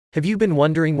Have you been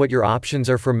wondering what your options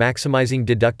are for maximizing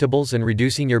deductibles and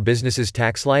reducing your business's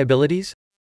tax liabilities?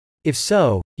 If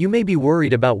so, you may be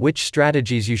worried about which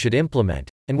strategies you should implement,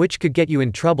 and which could get you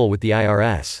in trouble with the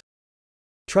IRS.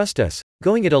 Trust us,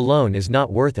 going it alone is not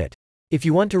worth it. If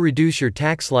you want to reduce your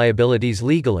tax liabilities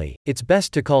legally, it's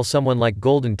best to call someone like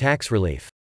Golden Tax Relief.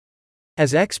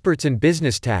 As experts in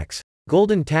business tax,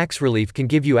 Golden Tax Relief can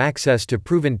give you access to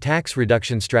proven tax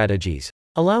reduction strategies,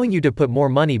 allowing you to put more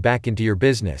money back into your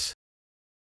business.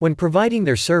 When providing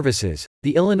their services,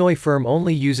 the Illinois firm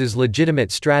only uses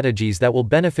legitimate strategies that will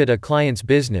benefit a client's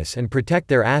business and protect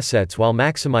their assets while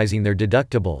maximizing their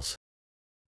deductibles.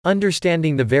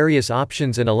 Understanding the various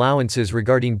options and allowances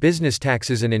regarding business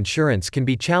taxes and insurance can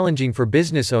be challenging for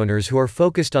business owners who are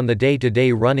focused on the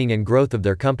day-to-day running and growth of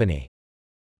their company.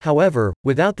 However,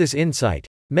 without this insight,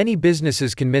 many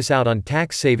businesses can miss out on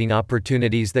tax-saving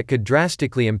opportunities that could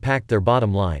drastically impact their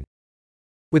bottom line.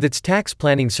 With its tax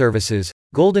planning services,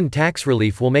 Golden Tax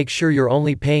Relief will make sure you're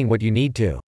only paying what you need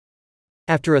to.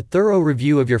 After a thorough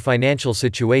review of your financial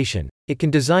situation, it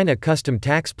can design a custom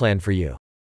tax plan for you.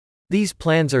 These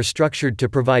plans are structured to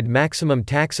provide maximum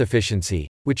tax efficiency,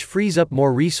 which frees up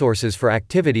more resources for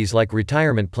activities like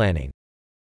retirement planning.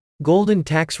 Golden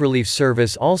Tax Relief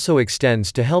service also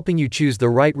extends to helping you choose the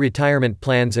right retirement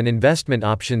plans and investment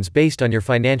options based on your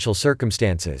financial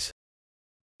circumstances.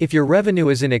 If your revenue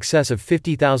is in excess of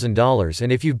 $50,000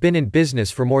 and if you've been in business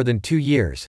for more than 2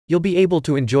 years, you'll be able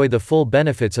to enjoy the full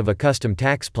benefits of a custom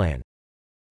tax plan.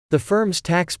 The firm's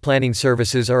tax planning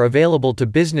services are available to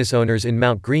business owners in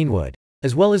Mount Greenwood,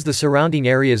 as well as the surrounding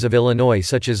areas of Illinois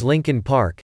such as Lincoln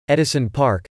Park, Edison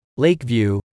Park,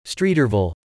 Lakeview,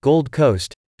 Streeterville, Gold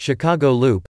Coast, Chicago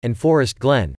Loop, and Forest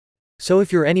Glen. So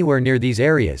if you're anywhere near these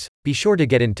areas, be sure to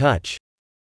get in touch.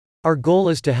 Our goal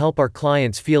is to help our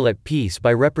clients feel at peace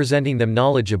by representing them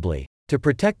knowledgeably, to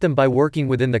protect them by working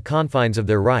within the confines of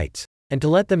their rights, and to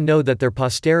let them know that their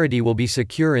posterity will be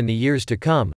secure in the years to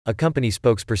come, a company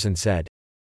spokesperson said.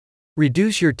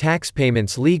 Reduce your tax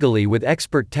payments legally with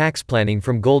expert tax planning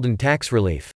from Golden Tax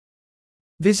Relief.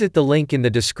 Visit the link in the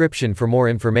description for more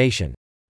information.